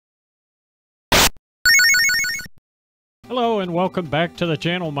Hello and welcome back to the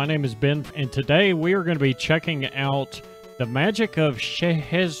channel. My name is Ben, and today we are going to be checking out the magic of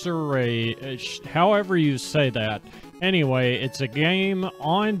Scheherazade, however you say that. Anyway, it's a game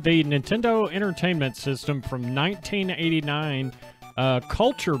on the Nintendo Entertainment System from 1989,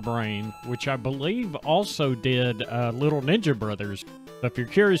 Culture Brain, which I believe also did Little Ninja Brothers. So if you're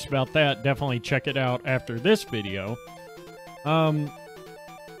curious about that, definitely check it out after this video.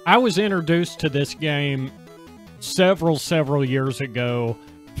 I was introduced to this game several years ago,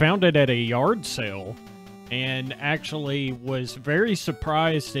 found it at a yard sale, and actually was very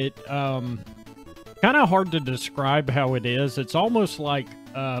surprised. It kind of hard to describe how it is. It's almost like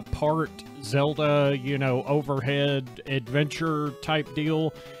part Zelda, you know, overhead adventure type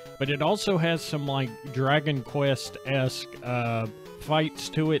deal, but it also has some like Dragon Quest-esque fights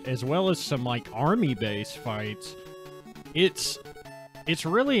to it, as well as some like army-based fights. It's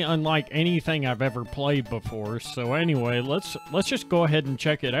really unlike anything I've ever played before. So anyway, let's just go ahead and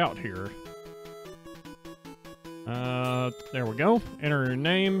check it out here. There we go. Enter your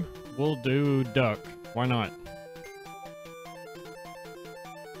name. We'll do Duck. Why not?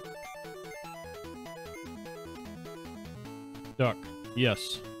 Duck.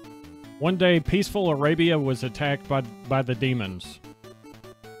 Yes. One day, peaceful Arabia was attacked by the demons.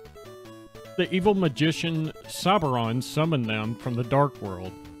 The evil magician Sabaron summoned them from the dark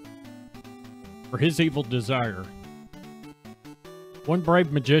world for his evil desire. One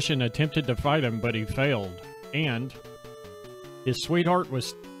brave magician attempted to fight him, but he failed, and his sweetheart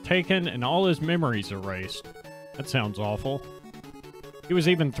was taken and all his memories erased. That sounds awful. He was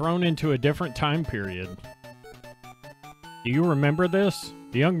even thrown into a different time period. Do you remember this?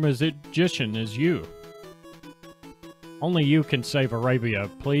 The young magician is you. Only you can save Arabia.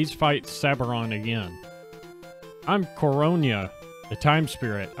 Please fight Sabaron again. I'm Coronia, the time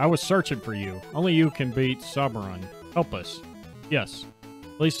spirit. I was searching for you. Only you can beat Sabaron. Help us. Yes.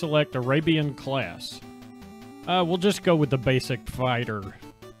 Please select Arabian class. We'll just go with the basic fighter.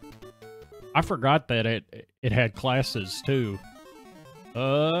 I forgot that it had classes too.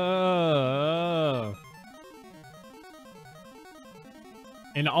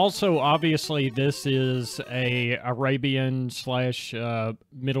 And also, obviously, this is a Arabian slash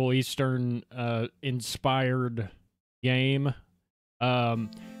Middle Eastern inspired game,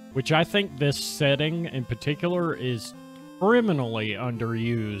 which I think this setting in particular is criminally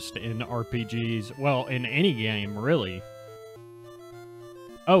underused in RPGs. Well, in any game, really.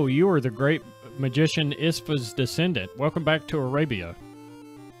 Oh, you are the great magician Isfa's descendant. Welcome back to Arabia.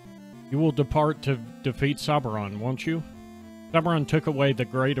 You will depart to defeat Sabaron, won't you? Sabaron took away the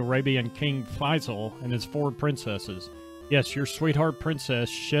great Arabian king Faisal and his 4 princesses. Yes, your sweetheart princess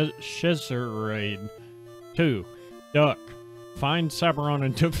Scheherazade. 2. Duck. Find Sabaron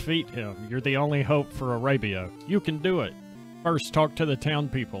and defeat him. You're the only hope for Arabia. You can do it. First, talk to the town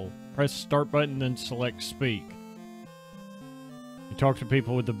people. Press start button, then select speak. You talk to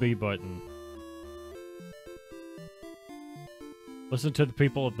people with the B button. Listen to the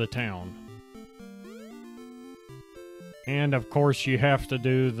people of the town. And, of course, you have to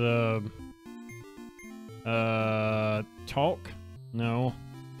do the, talk? No.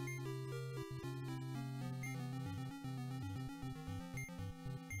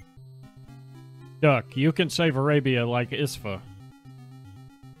 Duck, you can save Arabia like Isfa.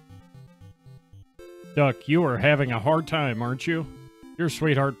 Duck, you are having a hard time, aren't you? Your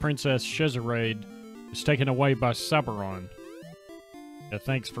sweetheart princess Scheherazade is taken away by Sabaron. Yeah,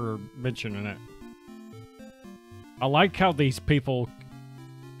 thanks for mentioning it. I like how these people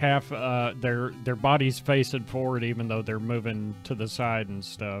have their bodies facing forward even though they're moving to the side and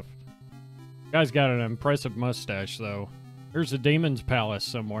stuff. Guy's got an impressive mustache, though. There's a demon's palace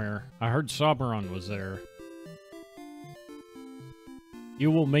somewhere. I heard Sabaron was there. You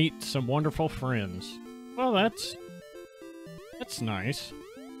will meet some wonderful friends. Well, that's nice.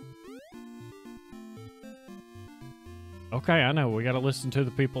 Okay, I know. We gotta listen to the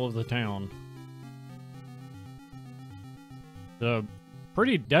people of the town. The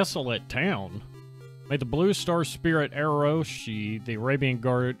pretty desolate town. May the blue star spirit Eroshi, the Arabian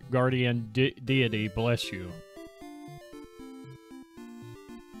guardian deity, bless you.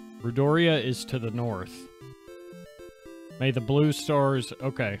 Rudoria is to the north. May the blue stars...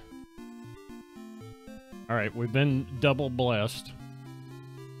 Okay. Alright, we've been double blessed.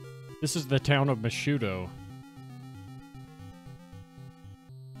 This is the town of Mashudo.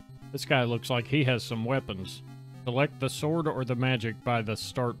 This guy looks like he has some weapons. Select the sword or the magic by the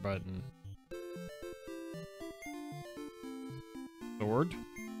start button. Sword.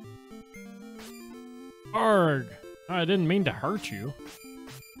 Arg! I didn't mean to hurt you.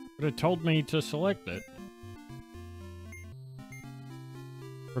 Would have told me to select it.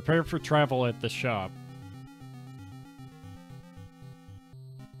 Prepare for travel at the shop.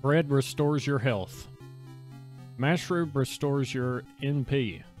 Bread restores your health. Mushroom restores your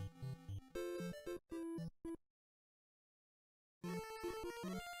NP.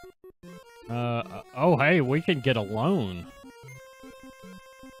 Oh hey, we can get a loan.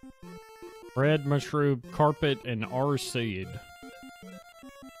 Bread, mushroom, carpet, and R seed.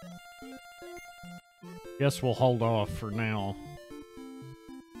 Guess we'll hold off for now.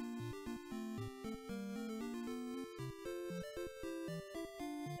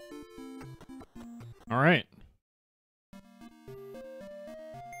 Alright.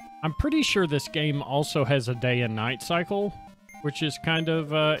 I'm pretty sure this game also has a day and night cycle, which is kind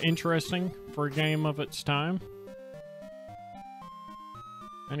of interesting for a game of its time.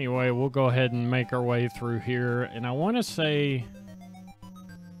 Anyway, we'll go ahead and make our way through here, and I want to say...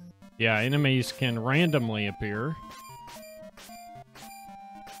 yeah, enemies can randomly appear.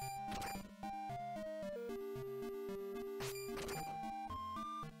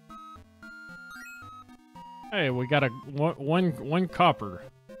 Hey, we got a one copper.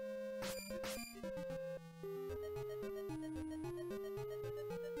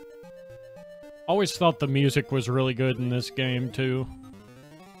 Always thought the music was really good in this game too.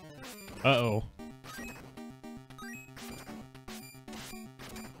 Uh-oh.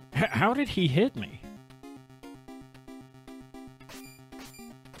 How did he hit me?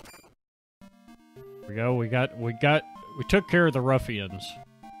 There we go. We took care of the ruffians.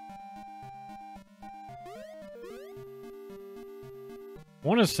 I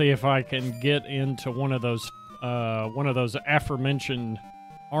want to see if I can get into one of those aforementioned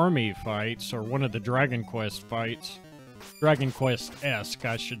army fights, or one of the Dragon Quest fights. Dragon Quest-esque,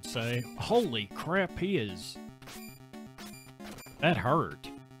 I should say. Holy crap, he is... that hurt.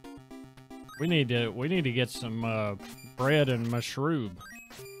 We need to get some bread and mushroom.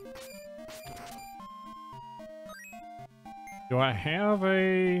 Do I have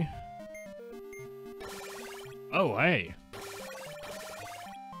a... oh, hey.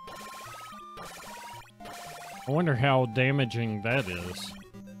 I wonder how damaging that is.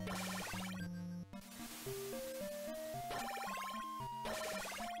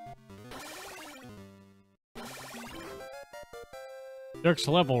 Duck's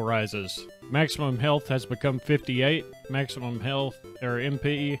level rises. Maximum health has become 58. Maximum health, or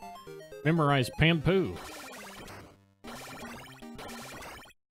MP. Memorize Pampoo.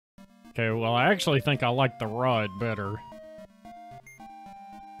 Okay, well, I actually think I like the rod better.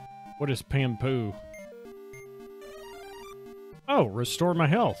 What is Pampoo? Oh, restore my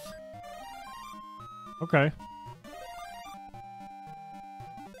health. Okay.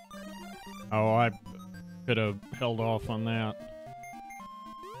 Oh, I could have held off on that.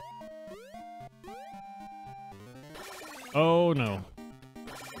 Oh, no.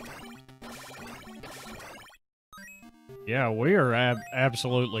 Yeah, we are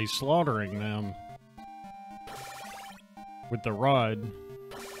absolutely slaughtering them with the rod.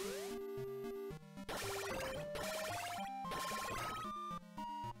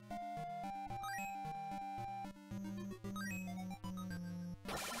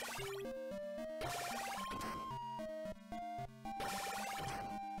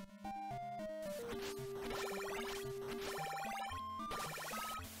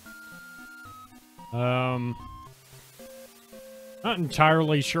 Not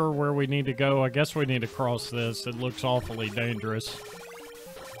entirely sure where we need to go. I guess we need to cross this. It looks awfully dangerous.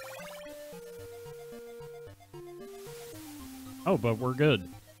 Oh, but we're good.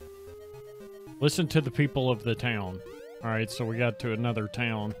 Listen to the people of the town. Alright, so we got to another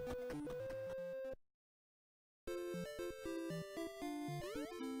town.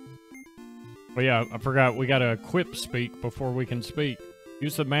 Oh yeah, I forgot. We gotta equip speak before we can speak.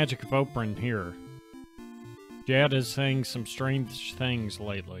 Use the magic of Oprah here. Jad is saying some strange things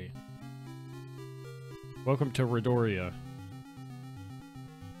lately. Welcome to Redoria.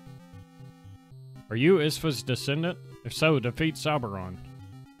 Are you Isfa's descendant? If so, defeat Soberon.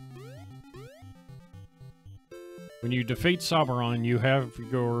 When you defeat Soberon, you have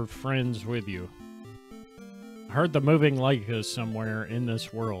your friends with you. I heard the moving lake is somewhere in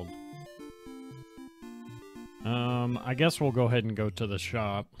this world. I guess we'll go ahead and go to the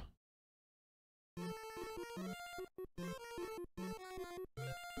shop.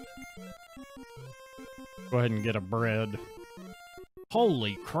 Go ahead and get a bread.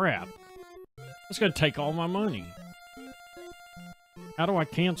 Holy crap. That's gonna take all my money. How do I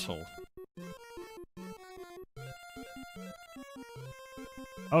cancel?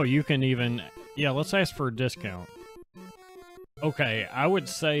 Oh, you can even... yeah, let's ask for a discount. Okay, I would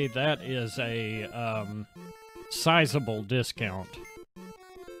say that is a, sizable discount.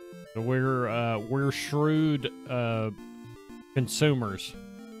 So we're shrewd consumers.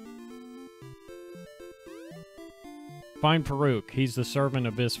 Find Farouk. He's the servant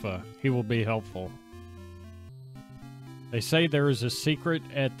of Isfa. He will be helpful. They say there is a secret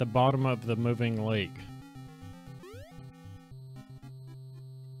at the bottom of the moving lake.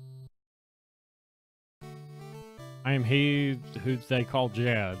 I am he who they call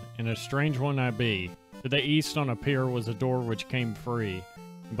Jad, and a strange one I be. To the east on a pier was a door which came free.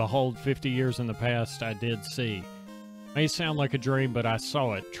 And behold, 50 years in the past I did see. May sound like a dream, but I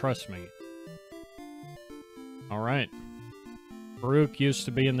saw it, trust me. Alright. Farouk used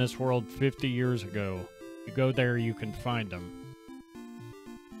to be in this world 50 years ago. You go there, you can find him.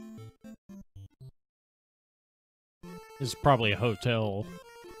 This is probably a hotel.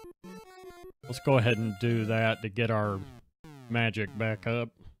 Let's go ahead and do that to get our magic back up.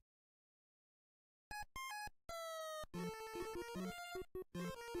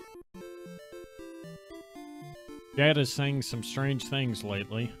 Dad is saying some strange things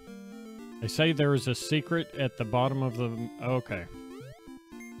lately. They say there is a secret at the bottom of the... Okay.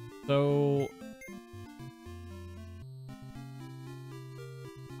 So...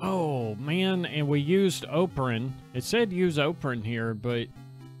 Oh, man, and we used Operin. It said use Operin here, but...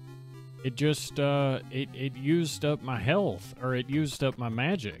 It just, it used up my health, or it used up my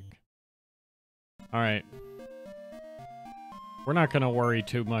magic. Alright. We're not gonna worry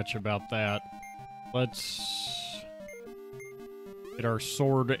too much about that. Let's... get our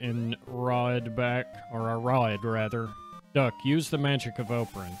sword and rod back, or our rod, rather. Duck, use the magic of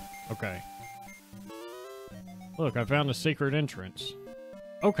Operin. Okay. Look, I found a secret entrance.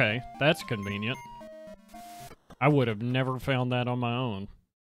 Okay, that's convenient. I would have never found that on my own.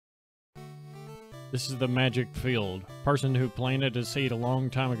 This is the magic field. Person who planted a seed a long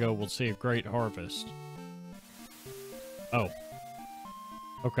time ago will see a great harvest. Oh.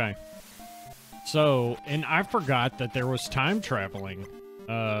 Okay. So, and I forgot that there was time traveling,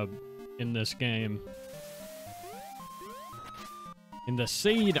 in this game. And the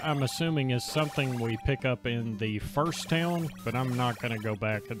seed, I'm assuming, is something we pick up in the first town, but I'm not gonna go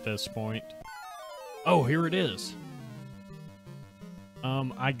back at this point. Oh, here it is.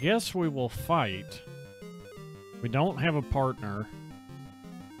 I guess we will fight. We don't have a partner.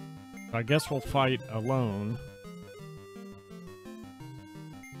 I guess we'll fight alone.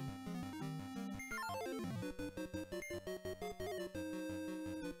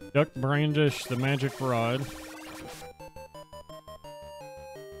 Duck brandish the magic rod.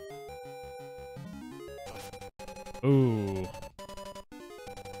 Ooh.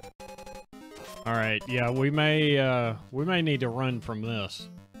 Alright, yeah, we may need to run from this.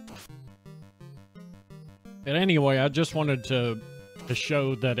 But anyway, I just wanted to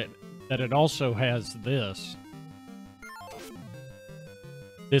show that it also has this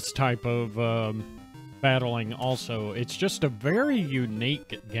type of battling also. It's just a very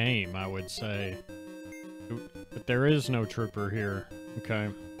unique game, I would say. But there is no trooper here. Okay.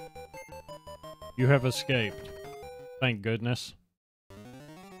 You have escaped. Thank goodness.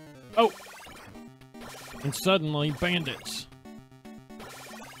 Oh! And suddenly, bandits.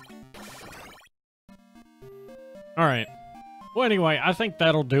 Alright. Well, anyway, I think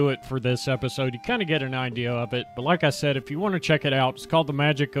that'll do it for this episode. You kind of get an idea of it. But like I said, if you want to check it out, it's called The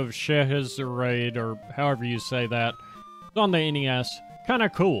Magic of Scheherazade, or however you say that. It's on the NES. Kind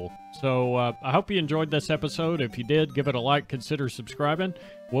of cool. So, I hope you enjoyed this episode. If you did, give it a like, consider subscribing.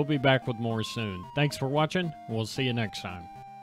 We'll be back with more soon. Thanks for watching. We'll see you next time.